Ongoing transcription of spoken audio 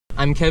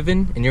I'm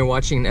Kevin, and you're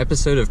watching an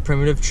episode of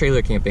Primitive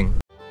Trailer Camping.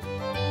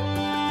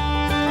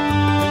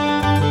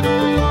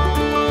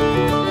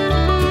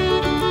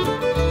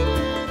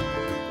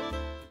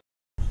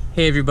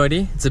 Hey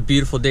everybody, it's a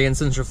beautiful day in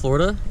Central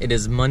Florida. It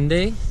is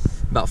Monday,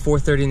 about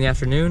 4:30 in the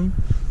afternoon.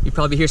 You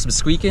probably hear some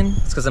squeaking.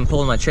 It's because I'm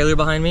pulling my trailer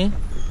behind me.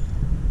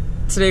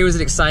 Today was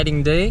an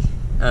exciting day.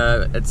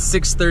 At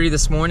 6:30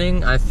 this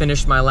morning, I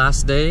finished my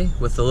last day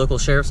with the local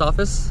sheriff's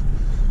office.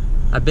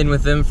 I've been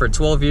with them for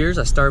 12 years.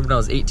 I started when I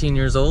was 18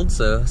 years old,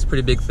 so it's a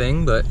pretty big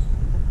thing, but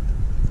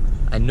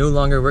I no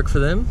longer work for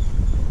them.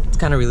 It's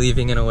kind of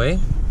relieving in a way.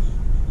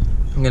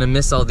 I'm gonna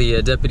miss all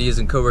the deputies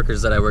and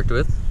coworkers that I worked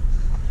with.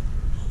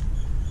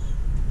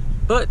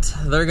 But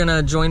they're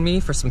gonna join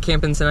me for some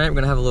camping tonight. We're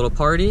gonna have a little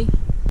party.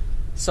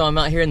 So I'm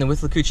out here in the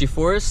Withlacoochee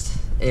forest,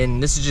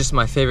 and this is just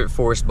my favorite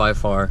forest by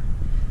far.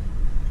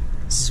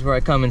 This is where I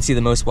come and see the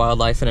most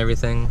wildlife and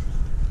everything.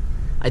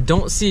 I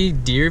don't see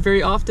deer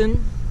very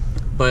often,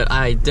 but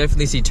I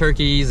definitely see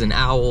turkeys and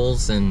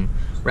owls and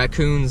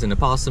raccoons and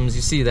opossums.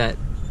 You see that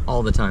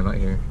all the time out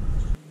here.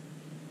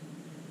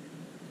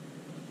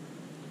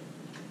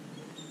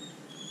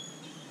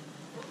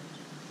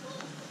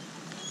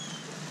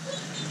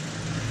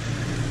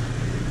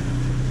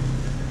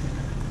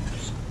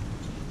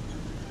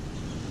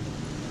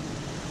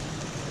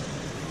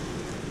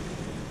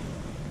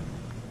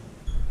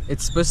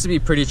 It's supposed to be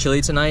pretty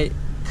chilly tonight.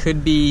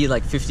 Could be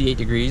like 58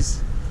 degrees.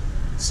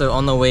 So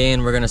on the way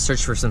in, we're gonna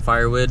search for some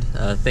firewood.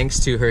 Thanks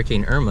to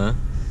Hurricane Irma,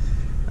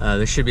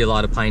 there should be a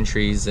lot of pine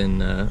trees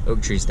and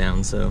oak trees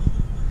down. So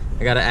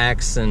I got an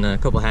axe and a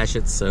couple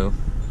hatchets, so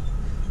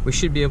we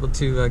should be able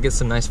to get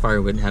some nice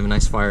firewood and have a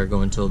nice fire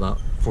going until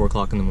about 4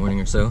 o'clock in the morning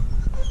or so.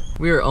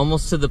 We are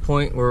almost to the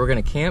point where we're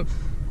gonna camp.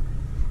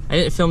 I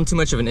didn't film too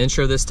much of an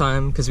intro this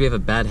time because we have a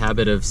bad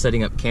habit of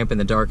setting up camp in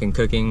the dark and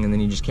cooking, and then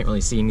you just can't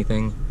really see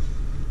anything.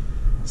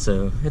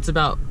 So it's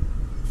about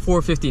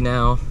 4:50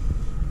 now,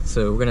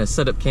 so we're gonna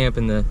set up camp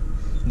in the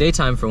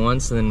daytime for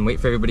once and then wait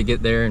for everybody to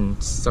get there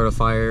and start a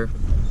fire,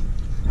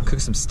 cook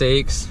some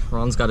steaks.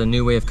 Ron's got a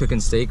new way of cooking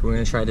steak we're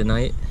gonna try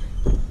tonight.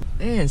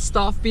 Man,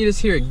 Stoff beat us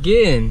here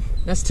again.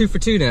 That's 2 for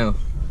 2 now.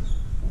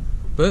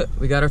 But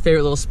we got our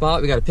favorite little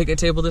spot. We got a picnic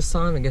table this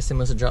time. I guess they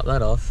must have dropped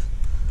that off.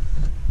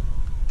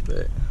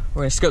 But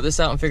we're gonna scope this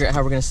out and figure out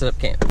how we're gonna set up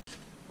camp.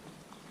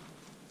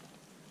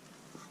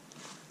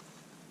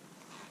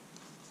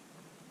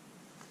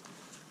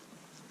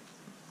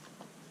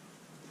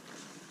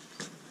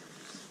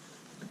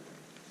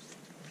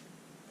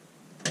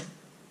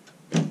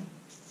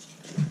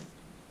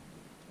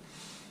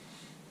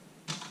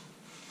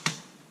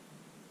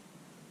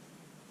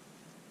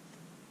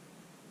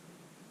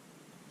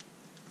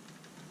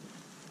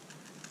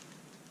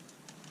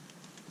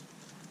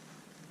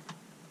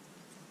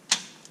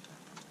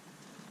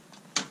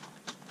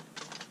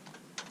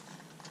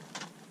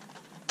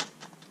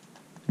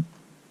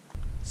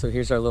 So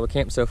here's our little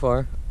camp so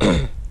far.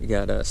 We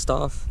got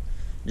Stoff,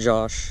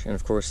 Josh, and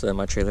of course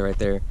my trailer right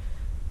there.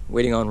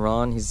 Waiting on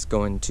Ron. He's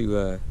going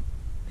to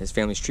his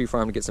family's tree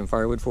farm to get some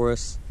firewood for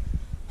us.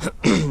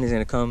 He's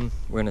gonna come.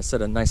 We're gonna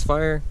set a nice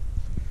fire,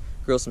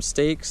 grill some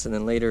steaks, and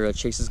then later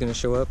Chase is gonna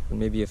show up and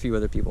maybe a few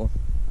other people.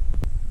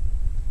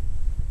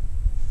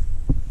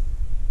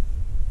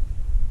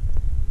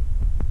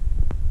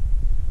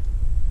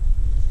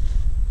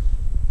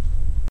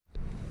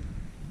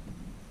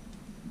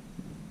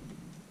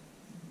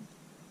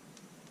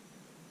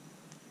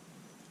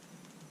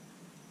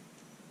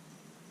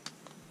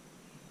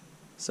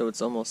 So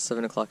it's almost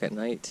 7 o'clock at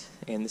night,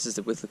 and this is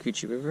the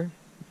Withlacoochee River,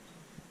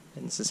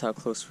 and this is how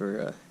close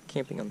we're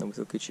camping on the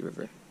Withlacoochee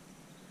River.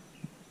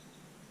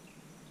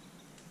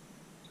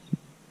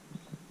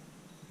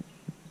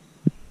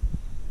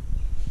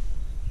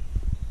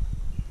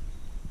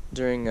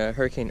 During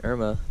Hurricane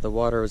Irma, the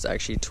water was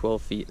actually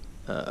 12 feet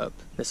up.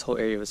 This whole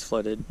area was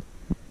flooded,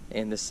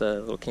 and this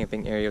little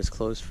camping area was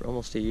closed for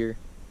almost a year.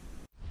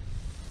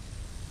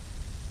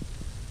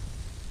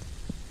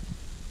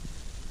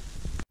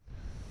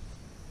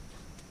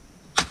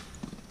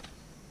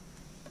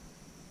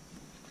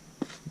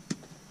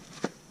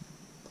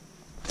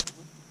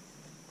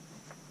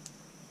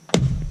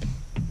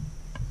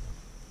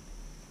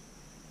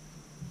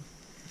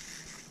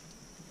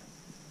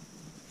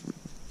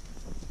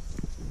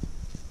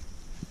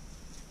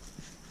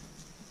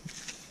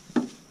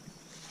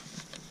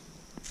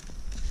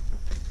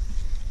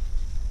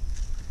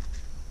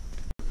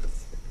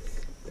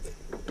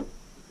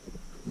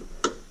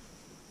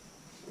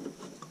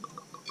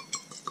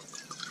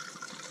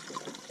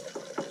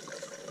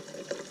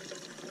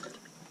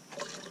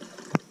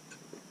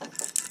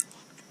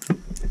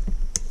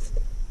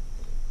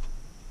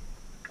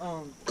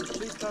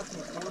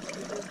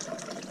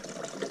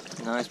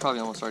 No, he's probably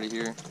almost already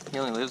here. He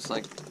only lives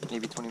like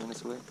maybe 20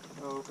 minutes away.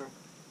 Oh, okay.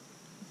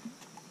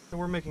 So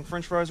we're making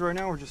french fries right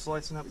now. We're just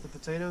slicing up the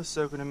potatoes,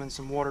 soaking them in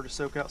some water to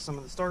soak out some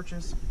of the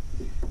starches.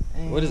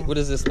 And What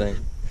is this thing?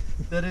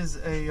 That is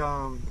a,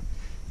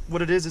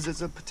 what it is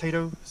it's a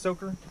potato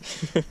soaker.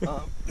 That's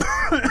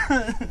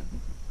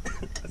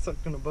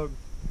not gonna bug.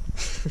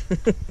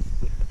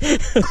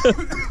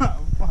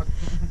 Fuck.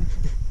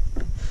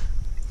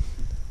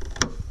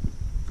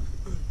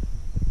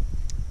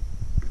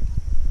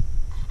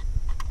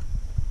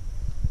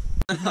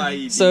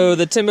 So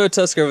the Timbo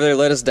Tusk over there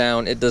let us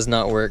down. It does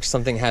not work.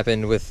 Something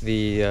happened with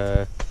the,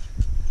 oh,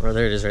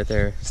 there it is right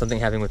there. Something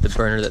happened with the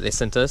burner that they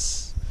sent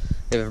us.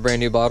 They have a brand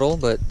new bottle,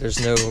 but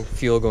there's no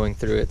fuel going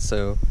through it,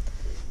 so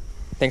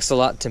thanks a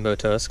lot, Timbo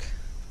Tusk.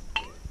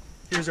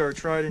 Here's our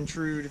tried and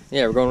true.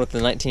 Yeah, we're going with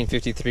the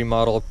 1953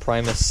 model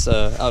Primus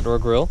outdoor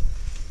grill.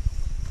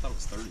 I thought it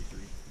was 33.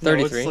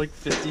 33? No, it's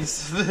like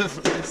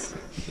 50s.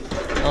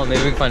 Oh,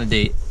 maybe we can find a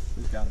date.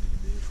 There's gotta be a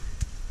date.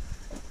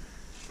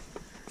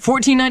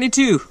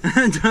 1492!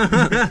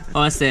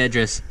 Oh, that's the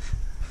address.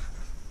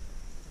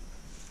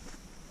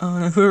 Oh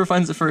no, whoever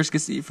finds it first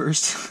gets to eat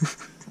first.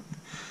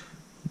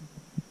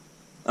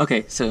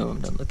 Okay, so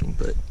I'm done looking,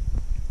 but...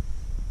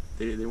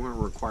 They weren't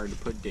required to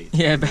put dates.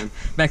 Yeah,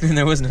 back then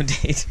there was no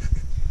date.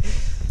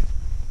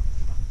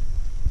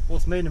 Well,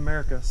 it's made in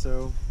America,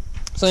 so...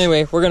 So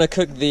anyway, we're gonna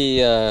cook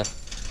the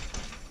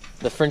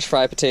French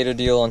fry potato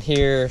deal on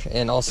here,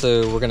 and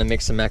also we're gonna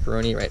make some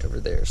macaroni right over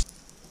there.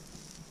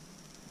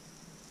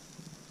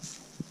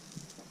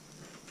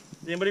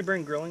 Did anybody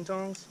bring grilling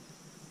tongs?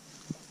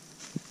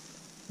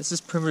 This is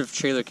primitive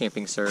trailer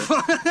camping, sir.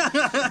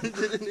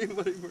 Did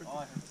anybody bring... Oh,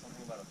 I heard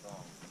something about a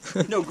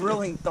thong. No,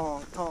 grilling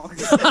tongs.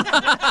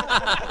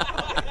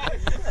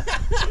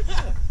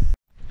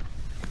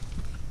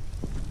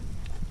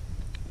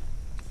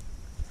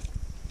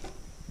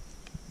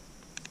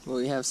 Well,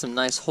 we have some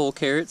nice whole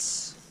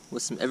carrots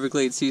with some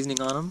Everglades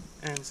seasoning on them.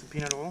 And some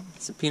peanut oil.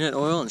 Some peanut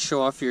oil, and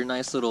show off your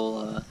nice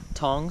little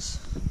tongs.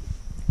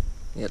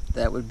 Yep,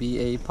 that would be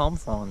a palm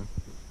frond.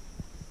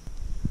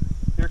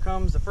 Here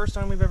comes the first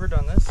time we've ever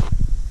done this.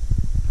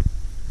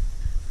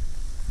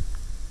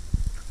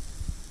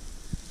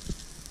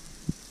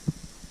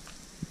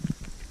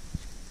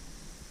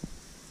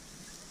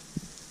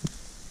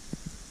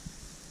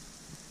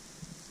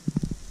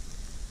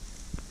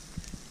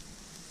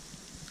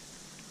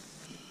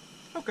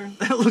 Okay,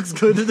 that looks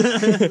good.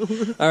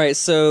 Alright,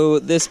 so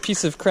this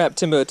piece of crap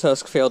Timbo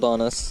Tusk failed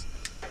on us.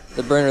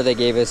 The burner they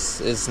gave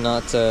us is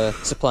not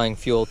supplying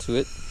fuel to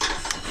it.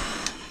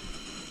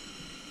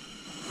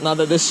 Not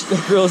that this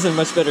grill is in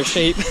much better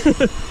shape.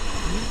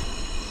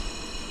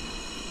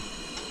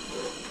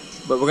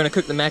 But we're gonna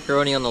cook the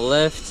macaroni on the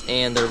left,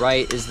 and the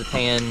right is the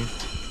pan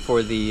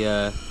for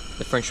the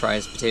French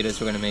fries potatoes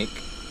we're gonna make.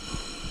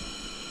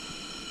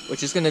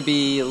 Which is gonna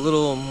be a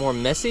little more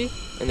messy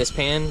in this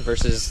pan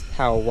versus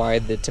how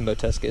wide the Timbo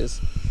Tusk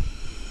is.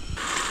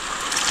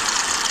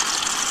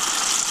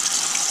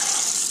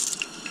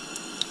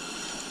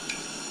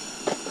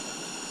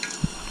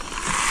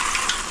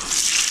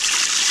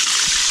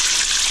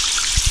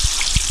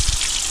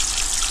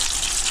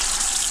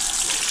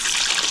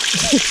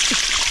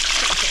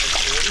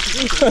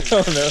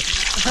 Oh no.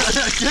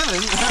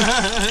 Kevin!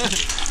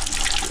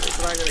 It's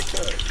not gonna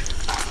cook.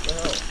 What the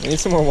hell? We need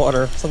some more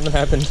water. Something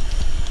happened. This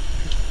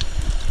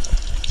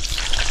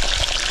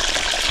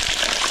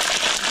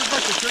is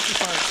like the turkey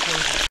fire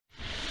explosion.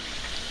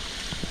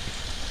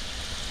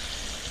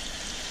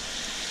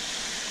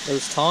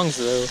 Those tongs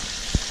though.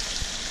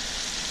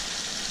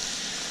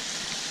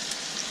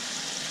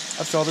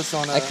 I saw this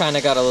on I kind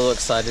of got a little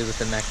excited with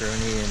the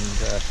macaroni, and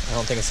I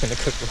don't think it's going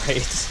to cook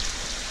right.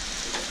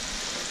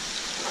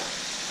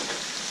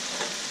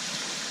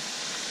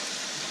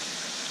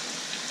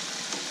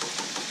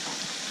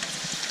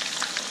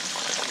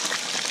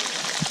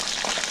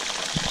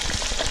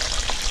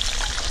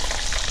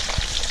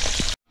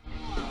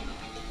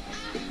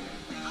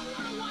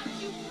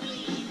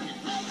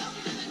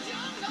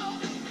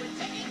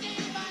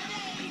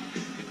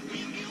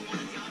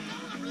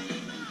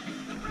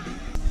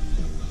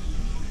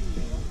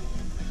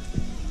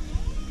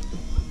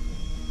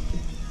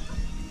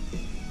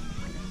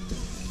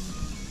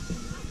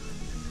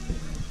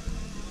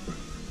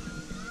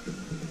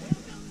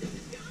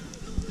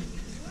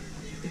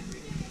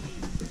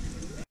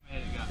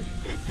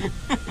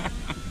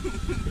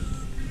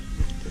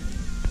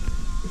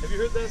 Have you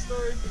heard that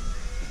story?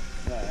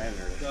 No, I haven't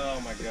heard it. Oh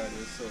my god, it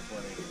was so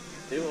funny.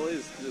 It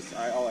was just,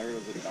 all I heard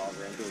was a dog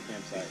ran through a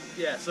campsite.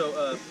 Yeah,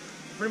 so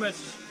pretty much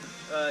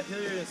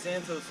Hilliard and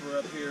Santos were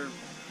up here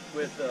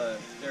with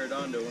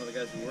Arredondo, one of the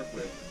guys we work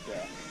with.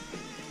 Yeah.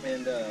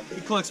 And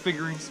He collects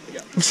figurines.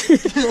 yeah.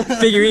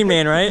 Figurine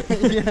man, right?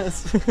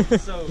 Yes.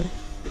 So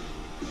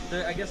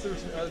I guess there were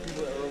some other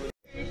people that were over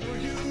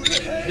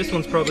there. This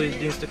one's probably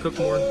needs to cook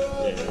more.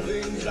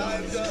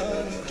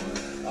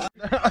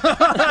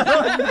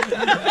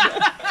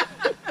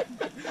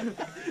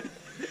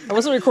 I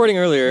wasn't recording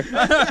earlier.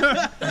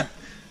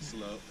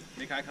 Slow.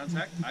 Make eye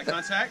contact. Eye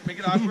contact. Make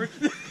it awkward.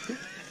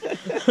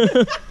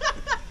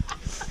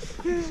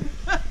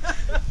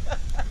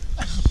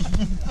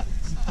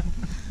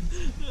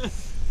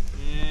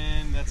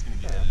 And that's gonna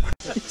get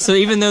it. So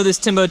even though this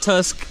Timbo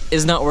Tusk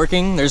is not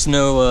working, there's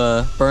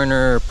no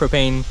burner or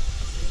propane,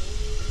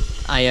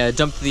 I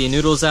dumped the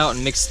noodles out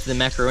and mixed the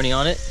macaroni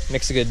on it.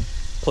 Makes a good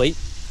plate.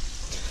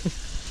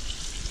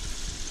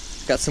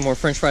 Got some more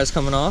french fries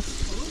coming off.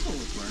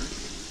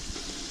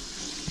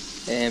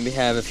 And we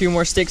have a few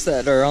more steaks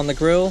that are on the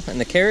grill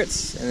and the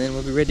carrots, and then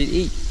we'll be ready to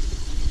eat.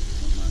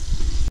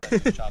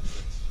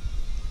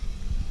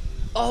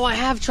 Oh, I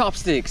have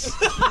chopsticks.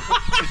 You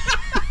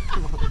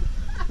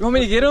want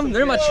me to get them?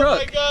 They're in my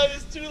truck. Oh my god,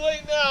 it's too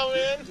late now,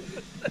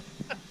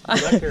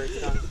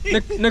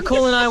 man.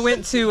 Nicole and I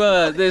went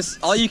to this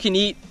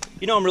all-you-can-eat.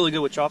 You know I'm really good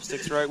with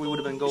chopsticks, right? We would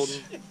have been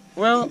golden.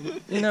 Well,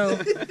 you know,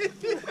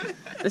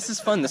 this is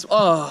fun. This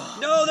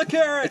No, the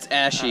carrot. It's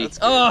ashy.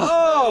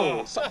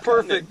 Oh,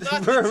 perfect.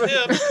 Perfect.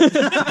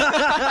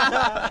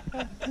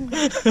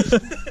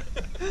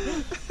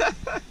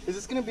 Is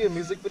this gonna be a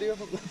music video?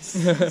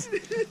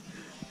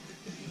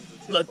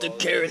 Let the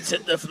carrots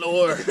hit the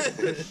floor.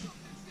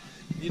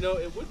 You know,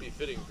 it would be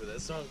fitting for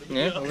that song. To be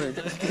Yeah.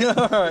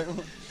 All right.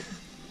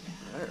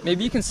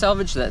 Maybe you can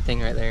salvage that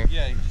thing right there.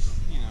 Yeah,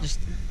 Just,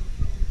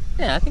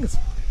 yeah, I think it's.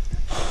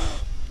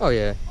 Oh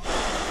yeah,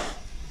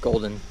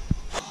 golden.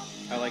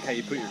 I like how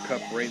you put your cup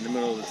right in the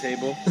middle of the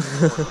table.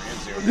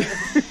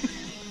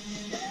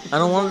 I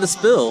don't want it to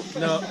spill.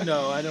 No, I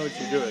know what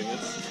you're doing.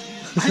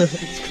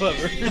 It's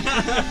clever. He's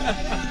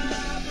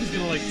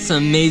gonna like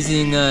Some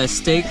amazing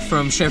steak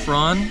from Chef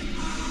Ron.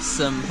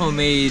 Some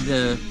homemade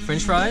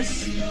French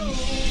fries.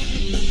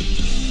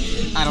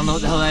 I don't know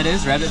what the hell that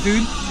is. Rabbit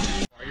food.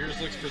 Yours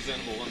looks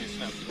presentable. Let me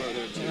snap a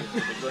photo too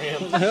for the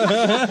gram.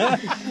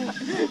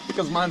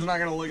 Because mine's not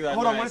gonna look that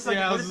Hold on, nice. 1 second.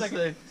 Yeah, 1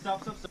 second.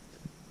 Stop.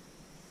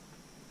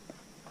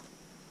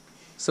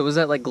 So was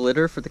that like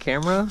glitter for the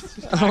camera?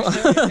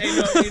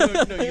 Hey,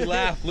 no, you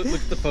laugh. Look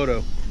at the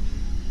photo.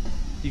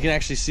 You can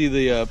actually see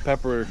the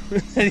pepper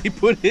that he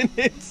put in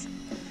it.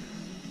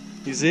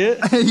 You see it?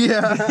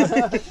 Yeah.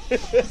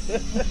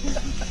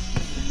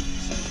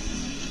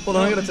 Hold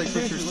on, I gotta take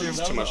pictures too.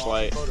 Too much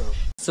light.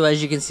 So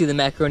as you can see, the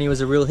macaroni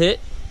was a real hit.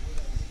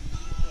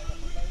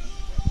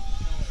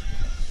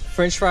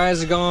 French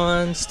fries are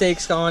gone,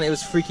 steak's gone. It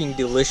was freaking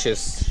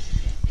delicious.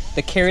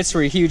 The carrots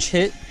were a huge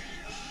hit.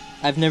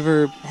 I've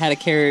never had a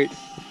carrot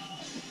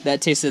that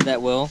tasted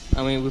that well.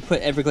 I mean, we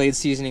put Everglades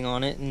seasoning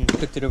on it and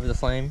cooked it over the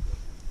flame.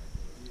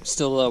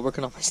 Still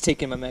working on my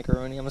steak and my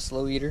macaroni. I'm a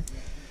slow eater.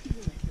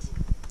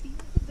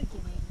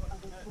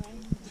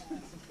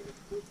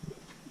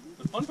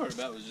 The fun part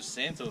about it was just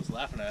Santos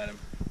laughing at him.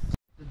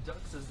 The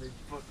ducks as they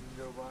fucking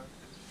go by.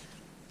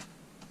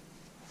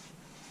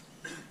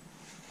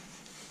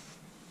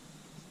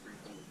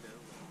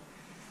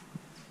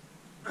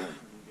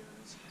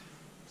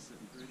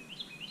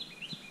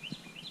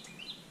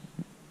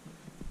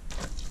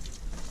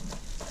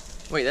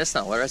 Wait, that's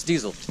not water, that's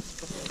diesel.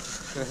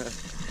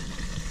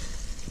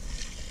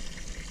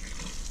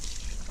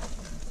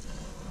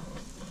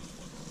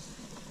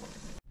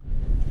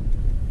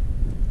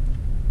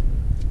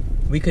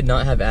 We could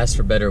not have asked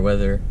for better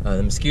weather.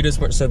 The mosquitoes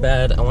weren't so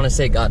bad. I want to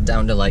say it got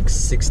down to like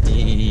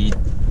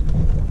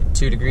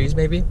 62 degrees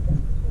maybe.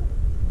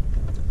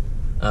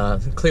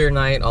 Clear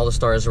night, all the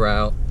stars were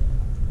out.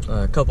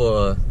 A couple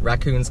of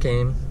raccoons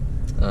came.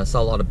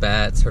 Saw a lot of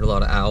bats, heard a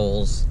lot of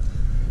owls.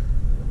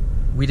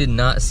 We did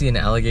not see an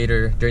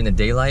alligator during the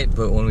daylight,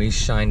 but when we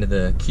shined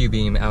the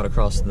Q-beam out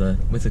across the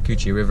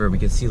Withlacoochee River, we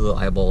could see little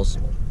eyeballs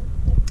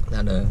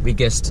that we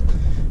guessed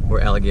were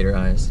alligator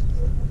eyes.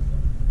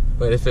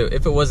 But if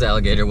it was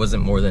alligator, it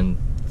wasn't more than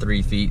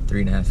 3 feet,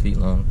 3.5 feet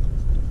long.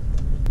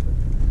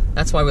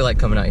 That's why we like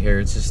coming out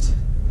here. It's just,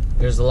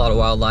 there's a lot of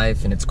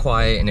wildlife and it's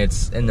quiet and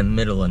it's in the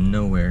middle of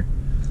nowhere.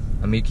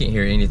 I mean, you can't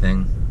hear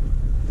anything.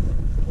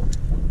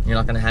 You're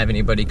not gonna have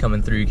anybody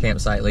coming through your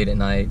campsite late at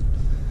night,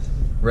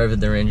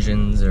 revving their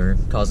engines or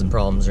causing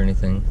problems or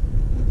anything.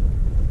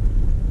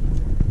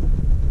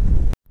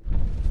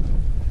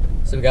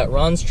 So we got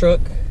Ron's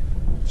truck,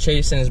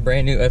 Chase and his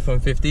brand new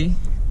F-150,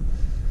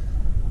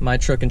 my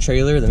truck and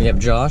trailer, then we have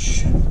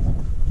Josh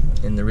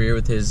in the rear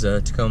with his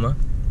Tacoma.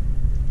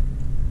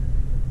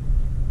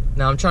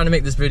 Now I'm trying to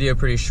make this video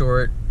pretty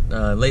short.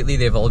 Lately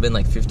they've all been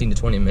like 15 to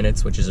 20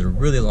 minutes, which is a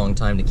really long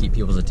time to keep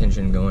people's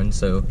attention going,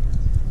 so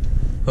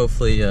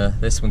hopefully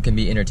this one can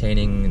be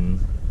entertaining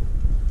in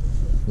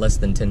less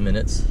than 10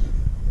 minutes.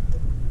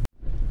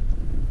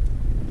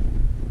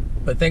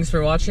 But thanks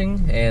for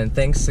watching, and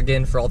thanks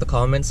again for all the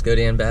comments, good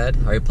and bad.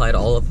 I replied to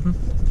all of them.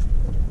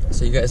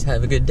 So you guys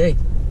have a good day.